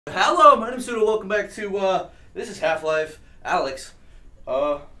Hello, my name's Huta. Welcome back to this is Half-Life Alyx.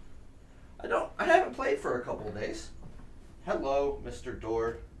 I haven't played for a couple of days. Hello, Mr.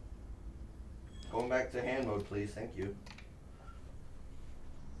 Door. Going back to hand mode, please. Thank you.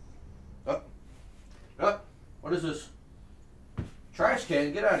 What is this? Trash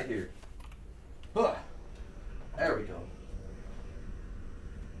can, get out of here. There we go.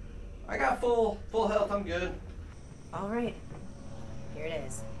 I got full health, I'm good. All right. Here it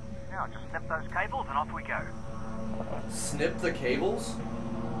is. Now just snip those cables and off we go. Snip the cables?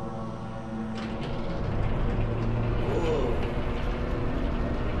 Whoa.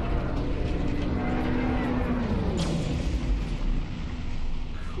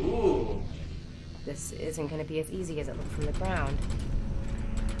 Cool. This isn't going to be as easy as it looked from the ground.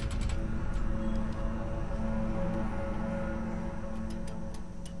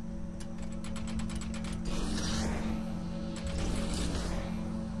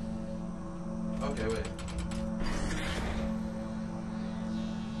 Okay, wait.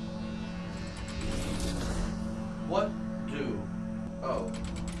 What do? Oh.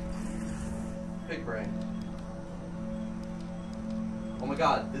 Big brain. Oh my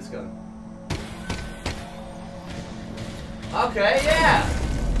god, this gun. Okay, yeah!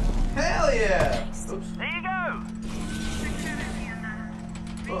 Hell yeah! Oops. There you go!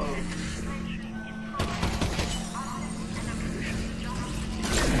 Uh-oh.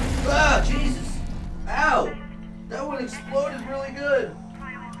 Ah, Jesus! Ow! That one exploded really good!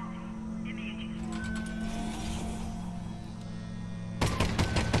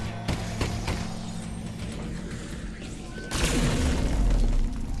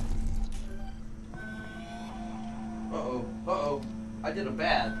 Uh-oh, uh-oh. I did a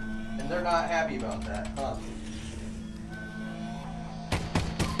bad, and they're not happy about that, huh?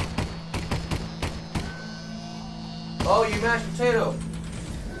 Oh, you mashed potato!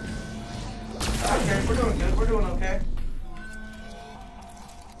 Okay, we're doing good. We're doing okay.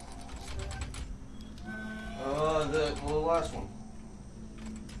 The last one.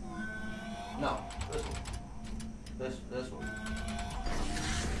 No, this one. This one.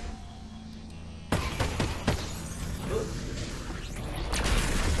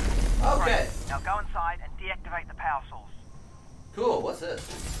 Okay. Right, now go inside and deactivate the power source. Cool. What's this?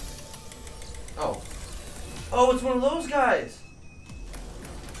 Oh. Oh, it's one of those guys.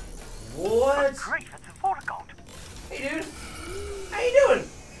 What? Oh, grief, it's a Vortigaunt. Hey, dude. How you doing?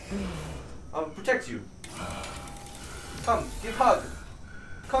 I'll protect you. Come, give a hug.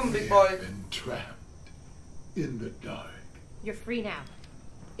 Come, big boy. Been trapped in the dark. You're free now.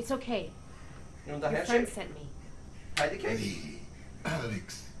 It's okay. You want the Your friend handshake? sent me. Hide the cake. Me,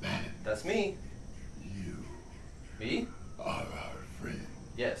 Alyx, man, That's me. you Me? are our friend.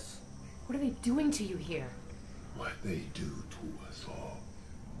 Yes. What are they doing to you here? What they do to us all.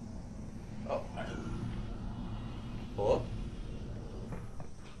 Oh. Hello?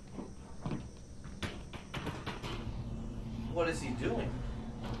 What is he doing?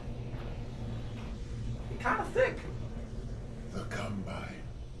 He's kind of thick. The Combine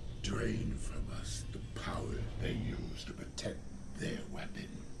drain from us the power they use to protect their weapon.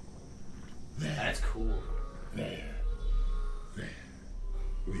 That's cool. There.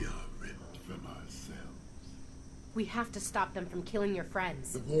 We are ripped from ourselves. We have to stop them from killing your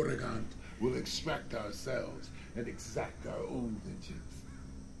friends. The Vortigaunt will extract ourselves and exact our own vengeance.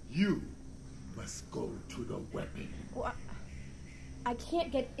 You must go to the weapon. Well, I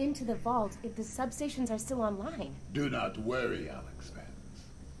can't get into the vault if the substations are still online. Do not worry, Alyx fans.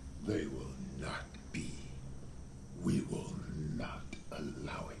 They will not be. We will not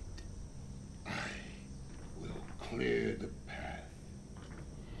allow it. I will clear the path.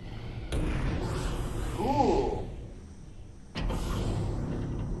 Cool.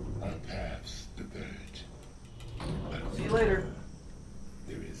 Our paths diverge. But See you later.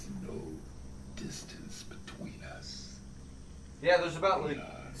 there is no distance between us. Yeah, there's about like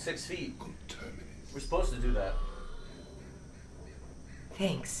 6 feet. Terminus. We're supposed to do that.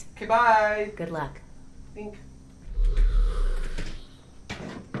 Thanks. Okay, bye. Good luck. Pink.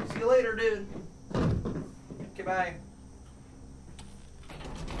 See you later, dude. Okay, bye.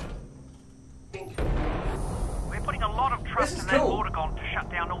 Pink. We're putting a lot of trust This is in that cool. Vortigaunt to shut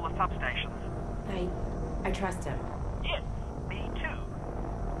down all the substations. I trust him. Yes, me too.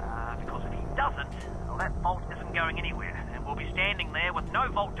 Because if he doesn't, well, that vault isn't going anywhere, and we'll be standing there with no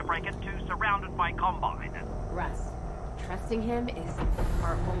vault to break into, surrounded by Combine. Russ, trusting him is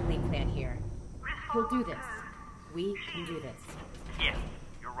our only plan here. He'll do this. We can do this. Yes,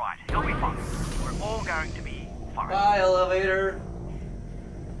 you're right. He'll be fine. We're all going to be fine. Bye, elevator.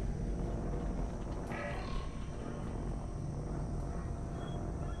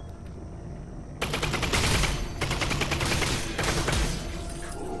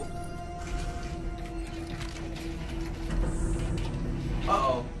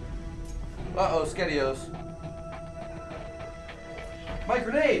 goes. My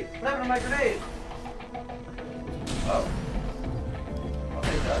grenade! What happened to my grenade? Oh. I'll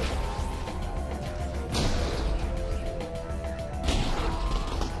take that.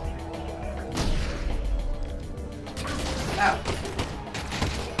 Ow.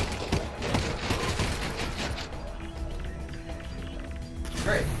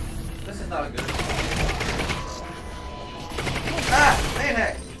 Great. This is not a good. Ah!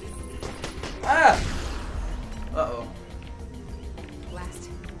 Maniac! Ah! Uh-oh. Last.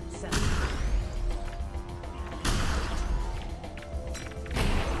 So.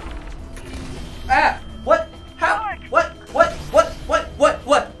 Ah! What? How? What?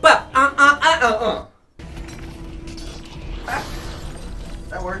 Bah! Ah!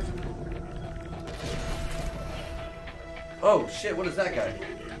 That worked. Oh shit, what is that guy?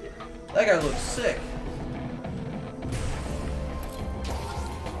 That guy looks sick.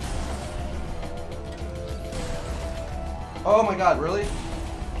 Oh my god, really?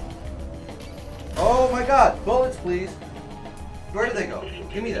 Oh my god, bullets please. Where did they go?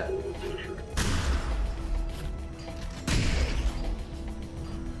 Give me that.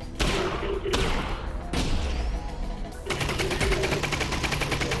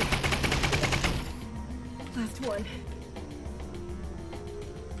 Last one.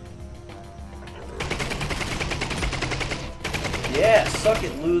 Yeah, suck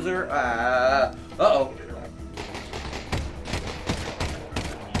it, loser. Uh-oh.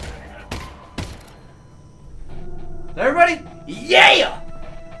 Everybody? Yeah!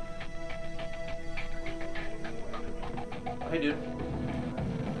 Hey, dude.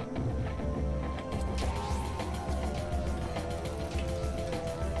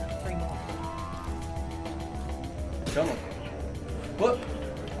 Three more. Come on. What?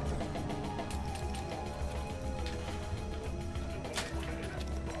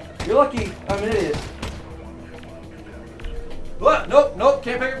 You're lucky I'm an idiot. What? Nope, nope,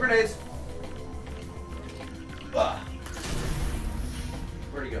 can't pick up grenades. Ah.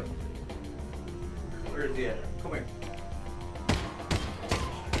 Where'd he go? Where is he at? Come here.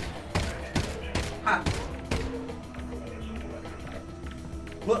 Ha!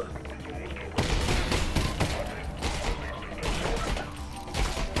 What?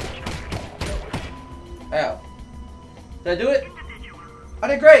 Ow. Did I do it? I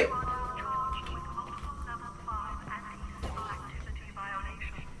did great!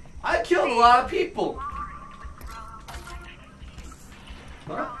 I killed a lot of people!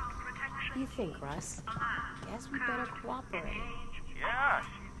 Huh? What do you think, Russ? Guess we better cooperate. Yeah, she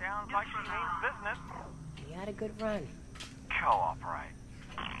sounds like she means business. You had a good run. Cooperate.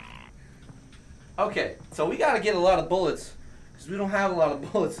 Okay, so we gotta get a lot of bullets, because we don't have a lot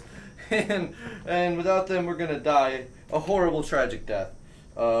of bullets, and without them we're gonna die a horrible, tragic death.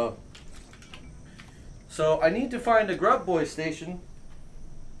 So I need to find a Grub Boy station.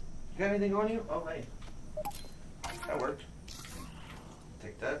 You got anything on you? Oh, hey. That worked.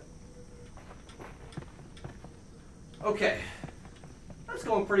 Take that. Okay. That's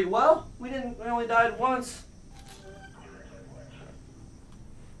going pretty well. We only died once.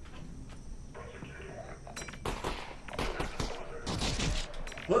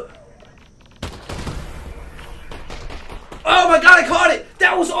 What? Oh my god, I caught it!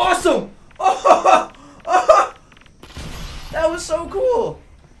 That was awesome! Oh, oh, that was so cool!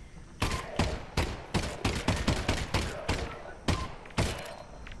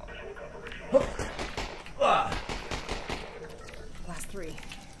 Last three.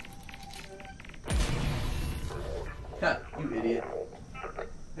 Ha, you idiot.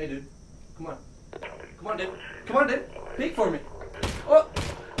 Hey, dude. Come on. Come on, dude. Come on, dude. Peek for me. Oh!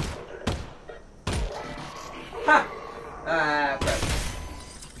 Ha! Ah, crap.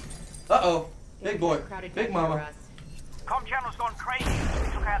 Uh-oh. Big boy. Big mama. Com channel's gone crazy since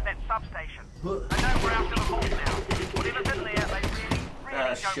we took out that substation. I know we're out to the vault now. Whatever's in there, they really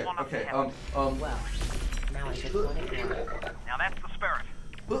don't Shit. want us Okay, to have. Well, now I just want it more. Now that's the spirit.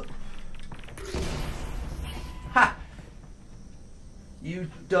 Ha! You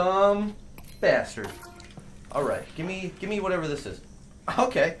dumb bastard. Alright, give me whatever this is.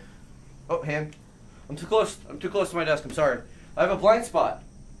 Okay. Oh, hand. I'm too close to my desk, I'm sorry. I have a blind spot.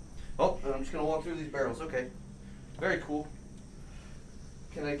 Oh, I'm just gonna walk through these barrels, okay. Very cool.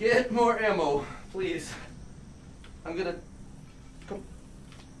 Can I get more ammo, please? I'm gonna come.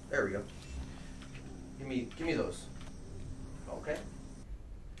 There we go. Give me those. Okay.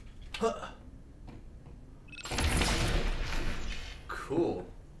 Huh. Cool.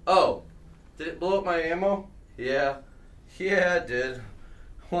 Oh, did it blow up my ammo? Yeah. Yeah, it did.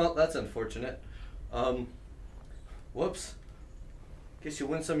 Well, that's unfortunate. Whoops. Guess you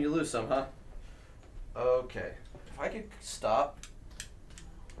win some, you lose some, huh? Okay. If I could stop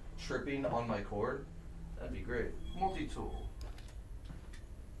tripping on my cord, that'd be great. Multi-tool.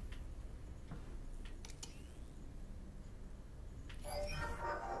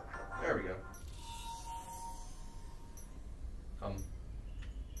 There we go. Come.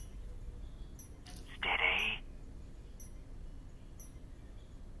 Steady.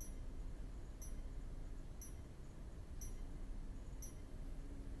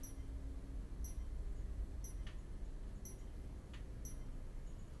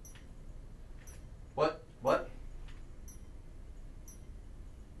 What? What?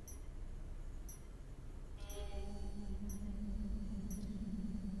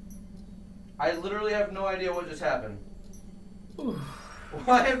 I literally have no idea what just happened.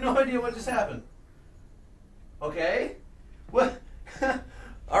 I have no idea what just happened. Okay? What?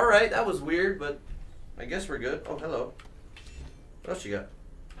 Alright, that was weird, but I guess we're good. Oh, hello. What else you got?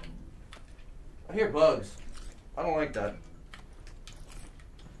 I hear bugs. I don't like that.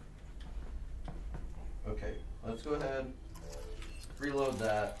 Okay, let's go ahead. Reload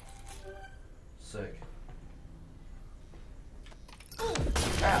that. Sick.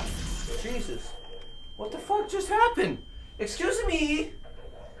 Ah, Jesus. What the fuck just happened? Excuse me?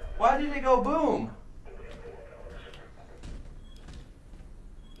 Why did it go boom?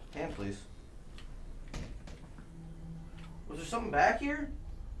 Hand, please. Was there something back here?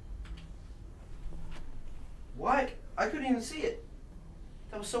 Why? I couldn't even see it.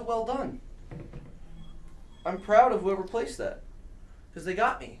 That was so well done. I'm proud of whoever placed that. Because they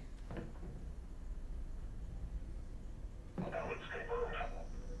got me.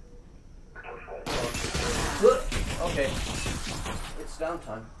 Okay. It's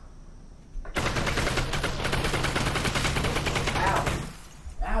downtime. Ow.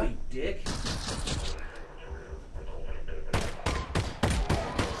 Ow, you dick.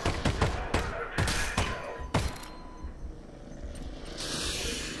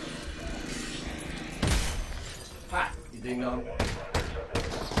 Ha! You ding dong.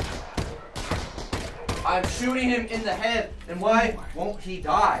 I'm shooting him in the head, and why won't he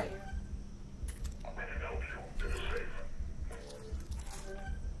die?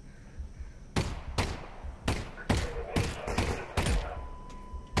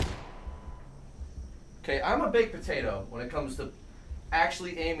 Okay, I'm a baked potato when it comes to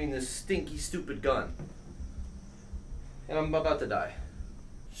actually aiming this stinky, stupid gun. And I'm about to die.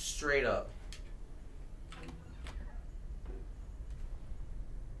 Straight up.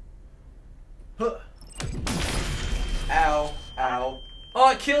 Huh. Ow, ow.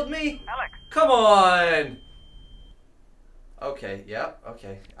 Oh, it killed me? Alyx! Come on! Okay, yeah,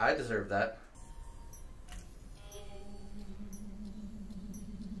 okay. I deserve that.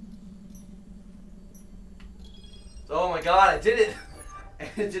 Oh my god, I did it! I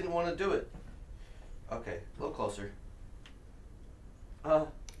didn't want to do it. Okay, a little closer.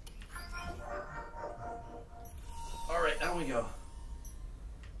 Alright, down we go.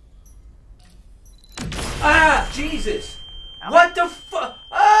 Ah! Jesus! What the fuck?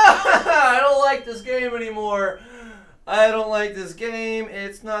 Ah! I don't like this game anymore. I don't like this game.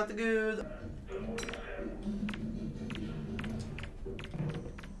 It's not good.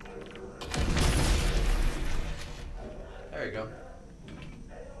 There you go.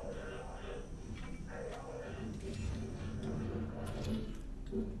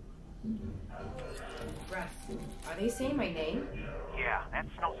 Russ, are they saying my name? Yeah, that's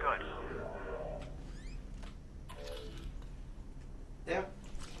not good. Yeah.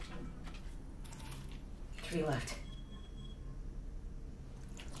 3 left.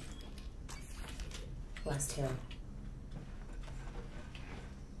 Last 2.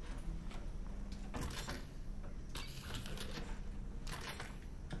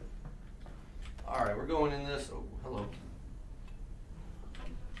 Alright, we're going in this. Oh, hello.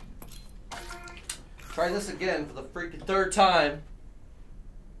 Try this again for the freaking 3rd time.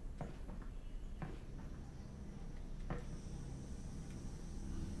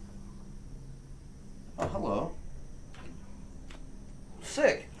 Oh, hello.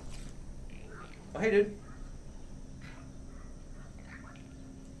 Sick. Oh, hey, dude.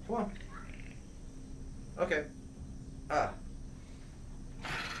 Come on. Okay. Ah.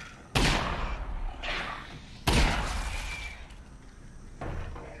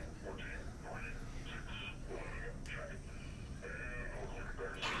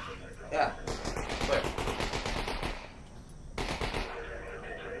 Yeah. Where?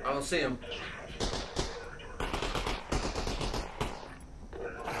 I don't see him.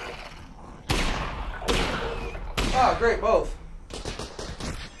 Ah, great, both.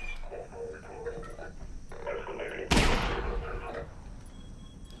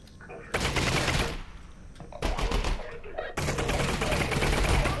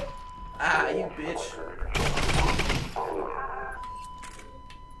 bitch.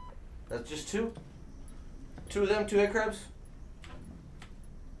 That's just two? Two of them, two head crabs?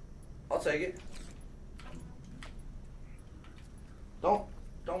 I'll take it. Don't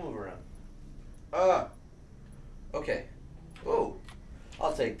move around. Okay. Whoa.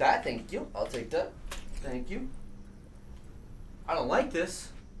 I'll take that, thank you. I'll take that. Thank you. I don't like this.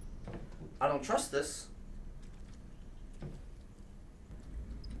 I don't trust this.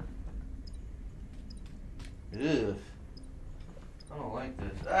 Ugh. I don't like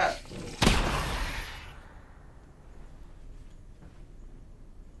this. Ah.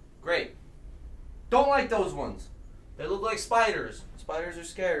 Great. Don't like those ones. They look like spiders. Spiders are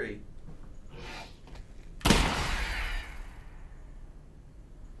scary.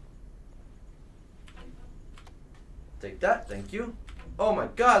 Take that, thank you. Oh my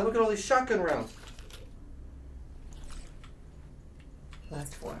god, look at all these shotgun rounds.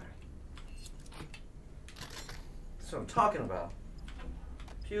 Last 4. That's what I'm talking about.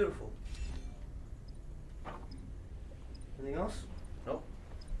 Beautiful. Anything else? Nope.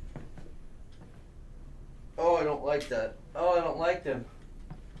 Oh, I don't like that. Oh, I don't like them.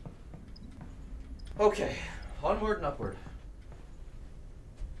 Okay, onward and upward.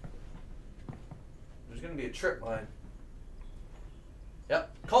 There's gonna be a trip line. Yep,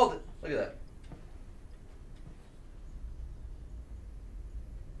 called it. Look at that.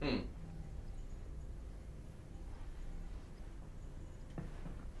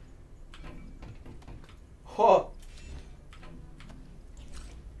 Oh.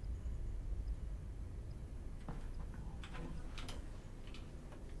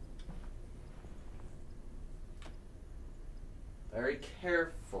 Very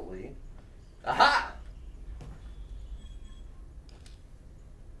carefully. Aha!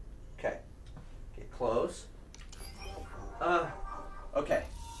 Okay. Get close. Okay.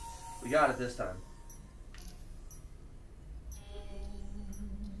 We got it this time.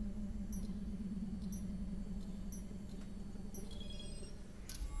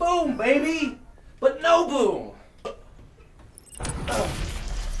 Boom, baby! But no boom!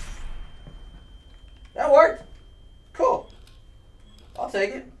 That worked. Cool. I'll take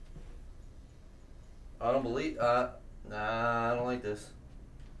it. I don't believe, nah, I don't like this.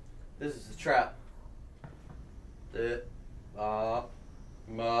 This is a trap.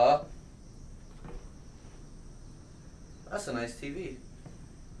 That's a nice TV.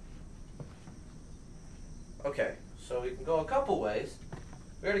 Okay, so we can go a couple ways.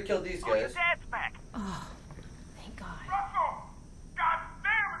 We already killed these Oh, your guys. dad's back. Oh, thank God. Russell! God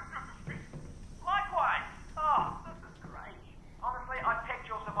damn, it's good to speak. Likewise. Oh, this is great. Honestly, I'd pegged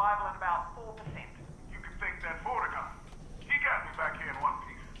your survival at about 4%. You can thank that Vortigern. He got me back here in one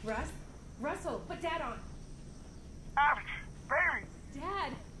piece. Russell, put Dad on. Alyx, baby.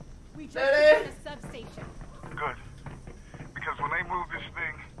 Dad, we just Daddy. hit a substation. Good. Because when they move this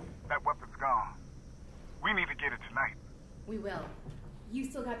thing, that weapon's gone. We need to get it tonight. We will. You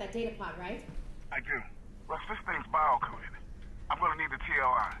still got that data pod, right? I do. Russ, this thing's bio-coded. I'm gonna need the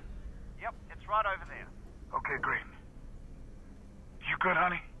TLI. Yep, it's right over there. Okay, great. You good,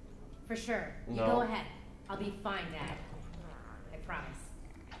 honey? For sure. You No. go ahead. I'll be fine, Dad. I promise.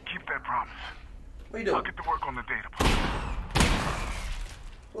 Keep that promise. What are you doing? I'll get to work on the data pod.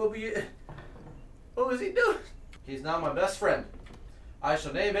 What was he doing? He's now my best friend. I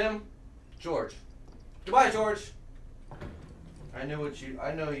shall name him George. Goodbye, George. I know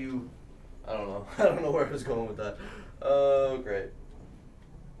you. I don't know. I don't know where I was going with that. Oh, great.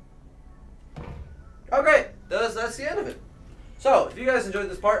 Oh, great. That's the end of it. So, if you guys enjoyed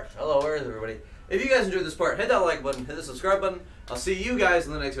this part, hello, where is everybody? If you guys enjoyed this part, hit that like button, hit the subscribe button. I'll see you guys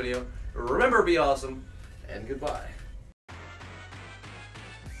in the next video. Remember, be awesome, and goodbye.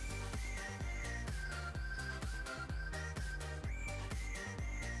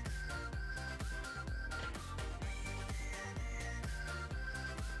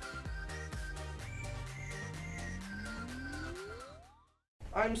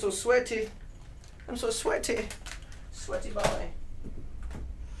 I'm so sweaty. I'm so sweaty. Sweaty boy.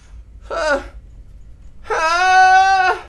 Ah. Ah.